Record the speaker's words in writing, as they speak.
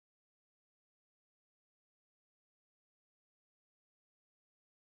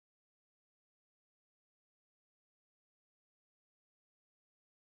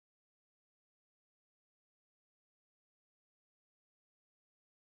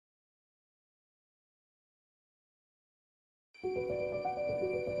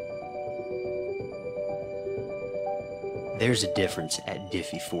There's a difference at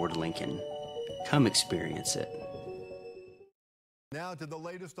Diffie Ford Lincoln. Come experience it. Now to the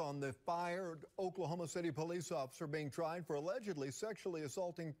latest on the fired Oklahoma City police officer being tried for allegedly sexually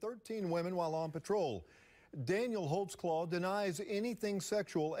assaulting 13 women while on patrol. Daniel Holtzclaw denies anything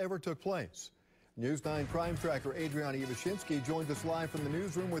sexual ever took place. News 9 crime tracker Adriana Ivashinsky joins us live from the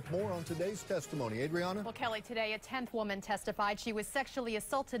newsroom with more on today's testimony. Adriana? Well, Kelly, today a 10th woman testified she was sexually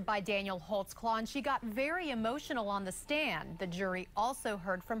assaulted by Daniel Holtzclaw, and she got very emotional on the stand. The jury also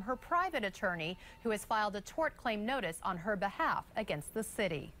heard from her private attorney, who has filed a tort claim notice on her behalf against the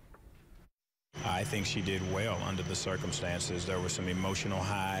city. I think she did well under the circumstances. There were some emotional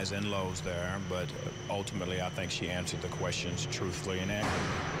highs and lows there, but ultimately I think she answered the questions truthfully and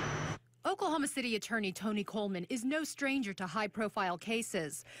accurately. Oklahoma City Attorney Tony Coleman is no stranger to high-profile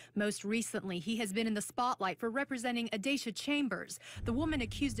cases. Most recently, he has been in the spotlight for representing Adacia Chambers, the woman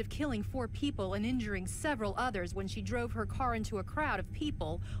accused of killing 4 people and injuring several others when she drove her car into a crowd of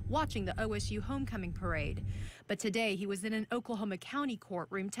people watching the OSU homecoming parade. But today, he was in an Oklahoma County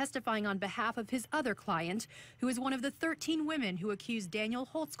courtroom testifying on behalf of his other client, who is one of the 13 women who accused Daniel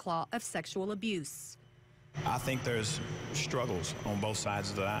Holtzclaw of sexual abuse. I think there's struggles on both sides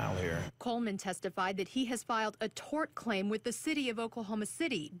of the aisle here. Coleman testified that he has filed a tort claim with the city of Oklahoma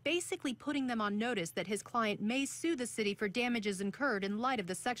City, basically putting them on notice that his client may sue the city for damages incurred in light of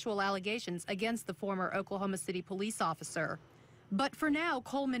the sexual allegations against the former Oklahoma City police officer. But for now,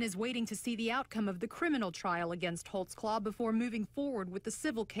 Coleman is waiting to see the outcome of the criminal trial against Holtzclaw before moving forward with the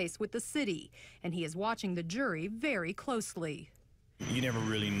civil case with the city, and he is watching the jury very closely. You never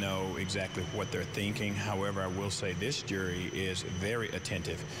really know exactly what they're thinking. However, I will say this jury is very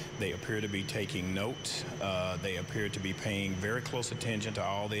attentive. They appear to be taking notes. They appear to be paying very close attention to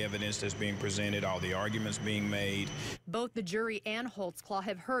all the evidence that's being presented, all the arguments being made. Both the jury and Holtzclaw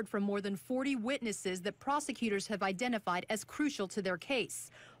have heard from more than 40 witnesses that prosecutors have identified as crucial to their case.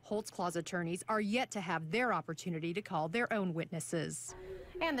 Holtzclaw's attorneys are yet to have their opportunity to call their own witnesses.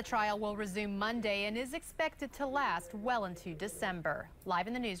 And the trial will resume Monday and is expected to last well into December. Live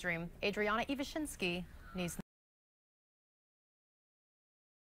in the newsroom, Adriana Ivashinsky, News 9.